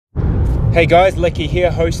Hey guys, Lecky here,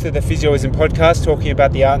 host of the Physioism podcast, talking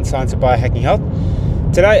about the art and science of biohacking health.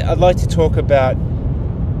 Today I'd like to talk about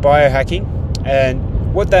biohacking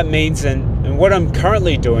and what that means and what I'm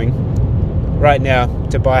currently doing right now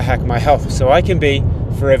to biohack my health so I can be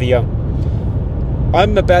forever young.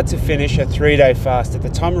 I'm about to finish a 3-day fast. At the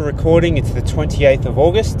time of recording, it's the 28th of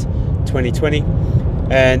August, 2020,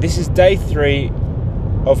 and this is day 3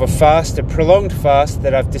 of a fast, a prolonged fast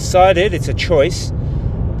that I've decided, it's a choice,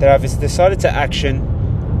 that I've decided to action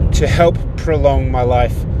to help prolong my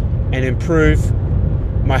life and improve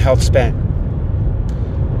my health span.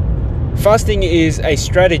 Fasting is a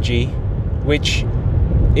strategy which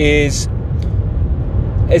has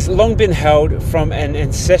long been held from an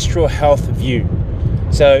ancestral health view.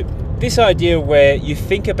 So this idea where you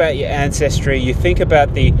think about your ancestry, you think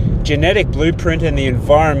about the genetic blueprint and the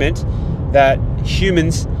environment that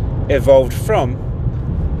humans evolved from.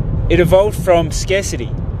 It evolved from scarcity.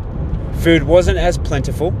 Food wasn't as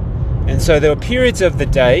plentiful, and so there were periods of the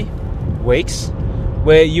day, weeks,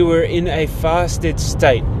 where you were in a fasted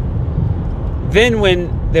state. Then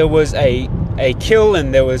when there was a kill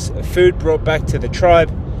and there was food brought back to the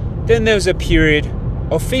tribe, then there was a period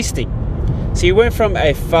of feasting. So you went from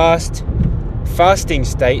a fasting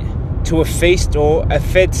state to a feast or a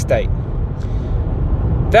fed state.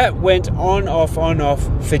 That went on, off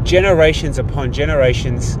for generations upon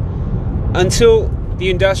generations until the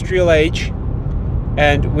industrial age,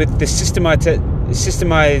 and with the systemized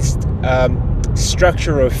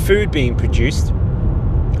structure of food being produced,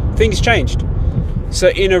 things changed. So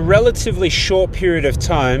in a relatively short period of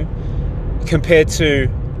time, compared to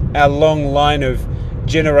our long line of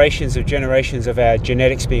generations of our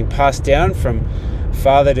genetics being passed down from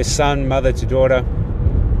father to son, mother to daughter,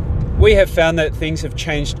 we have found that things have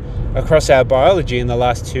changed across our biology in the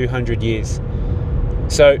last 200 years.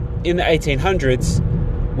 So in the 1800s,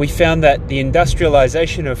 we found that the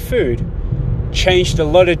industrialization of food changed a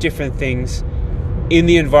lot of different things in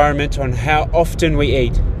the environment on how often we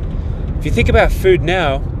eat. If you think about food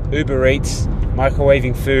now, Uber Eats,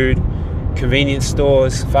 microwaving food, convenience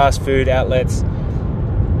stores, fast food outlets,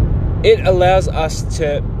 it allows us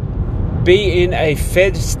to be in a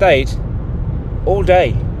fed state all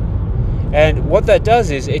day. And what that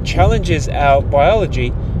does is it challenges our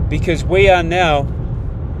biology, because we are now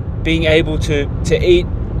being able to eat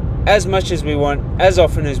as much as we want, as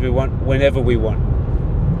often as we want, whenever we want.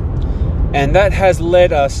 And that has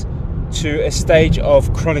led us to a stage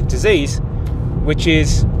of chronic disease, which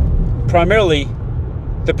is primarily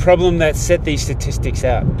the problem that set these statistics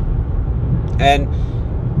out. And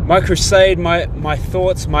my crusade, my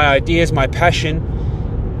thoughts, my ideas, my passion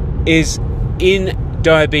is in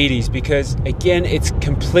diabetes, because again, it's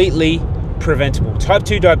completely preventable. Type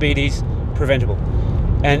 2 diabetes, preventable.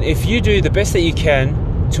 And if you do the best that you can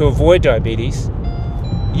to avoid diabetes,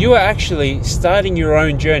 you are actually starting your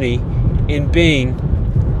own journey in being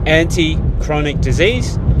anti-chronic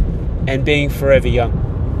disease and being forever young.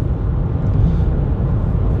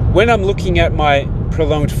 When I'm looking at my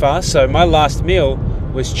prolonged fast, so my last meal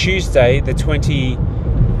was Tuesday, the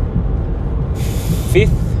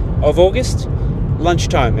 25th of August,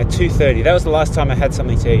 lunchtime at 2:30. That was the last time I had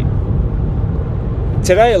something to eat.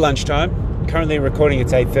 Today at lunchtime, currently recording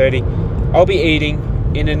it's 8:30, I'll be eating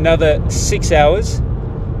in another 6 hours,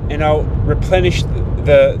 and I'll replenish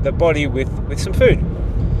the body with some food.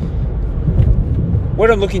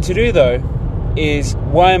 What I'm looking to do though is,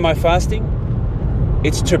 why am I fasting?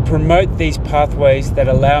 It's to promote these pathways that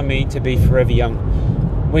allow me to be forever young.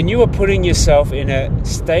 When you are putting yourself in a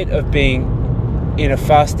state of being in a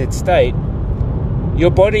fasted state,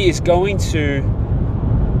 your body is going to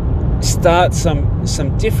start some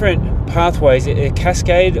different pathways, a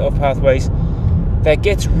cascade of pathways that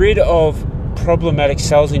gets rid of problematic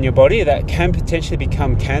cells in your body that can potentially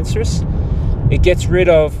become cancerous. It gets rid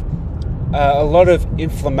of a lot of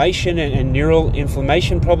inflammation and neural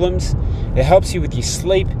inflammation problems. It helps you with your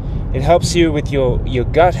sleep. It helps you with your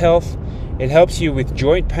gut health. It helps you with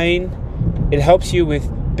joint pain. It helps you with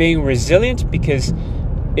being resilient, because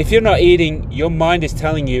if you're not eating, your mind is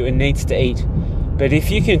telling you it needs to eat. But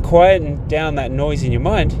if you can quieten down that noise in your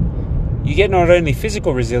mind, you get not only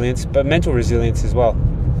physical resilience, but mental resilience as well.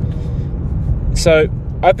 So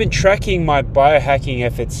I've been tracking my biohacking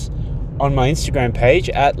efforts on my Instagram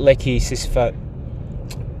page at Lecky Sisifat.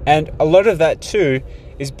 And a lot of that too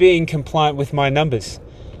is being compliant with my numbers.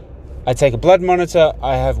 I take a blood monitor,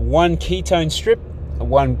 I have 1 ketone strip,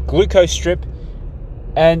 1 glucose strip,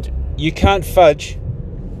 and you can't fudge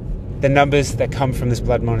the numbers that come from this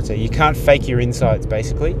blood monitor. You can't fake your insides,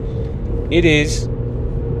 basically. It is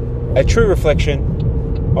a true reflection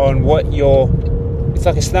on what your It's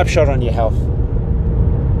like a snapshot on your health.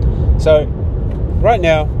 So right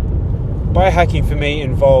now, biohacking for me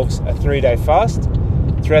involves a 3-day fast.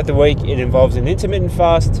 Throughout the week, it involves an intermittent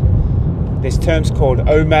fast. There's terms called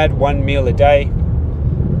OMAD, 1 meal a day.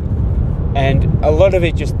 And a lot of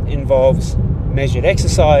it just involves measured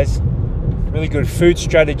exercise, really good food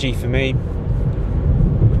strategy for me,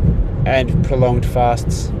 and prolonged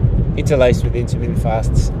fasts, interlaced with intermittent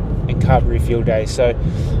fasts and carb refuel days. So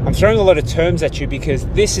I'm throwing a lot of terms at you because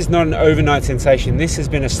this is not an overnight sensation. This has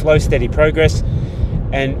been a slow, steady progress.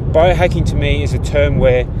 And biohacking to me is a term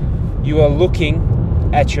where you are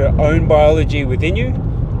looking at your own biology within you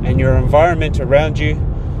and your environment around you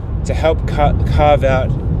to help carve out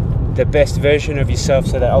the best version of yourself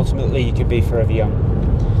so that ultimately you can be forever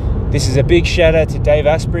young. This is a big shout out to Dave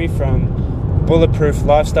Asprey from Bulletproof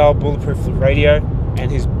Lifestyle, Bulletproof Radio,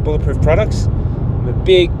 and his Bulletproof products. I'm a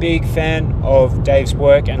big fan of Dave's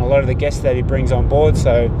work and a lot of the guests that he brings on board.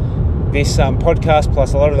 So this podcast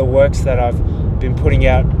plus a lot of the works that I've been putting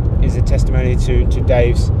out is a testimony to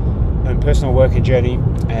Dave's own personal work and journey.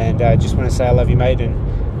 And I just want to say I love you, mate.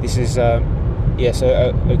 And this is a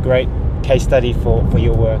great case study for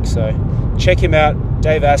your work. So check him out,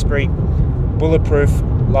 Dave Asprey, Bulletproof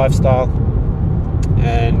Lifestyle.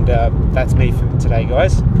 And that's me for today,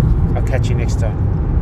 guys. I'll catch you next time.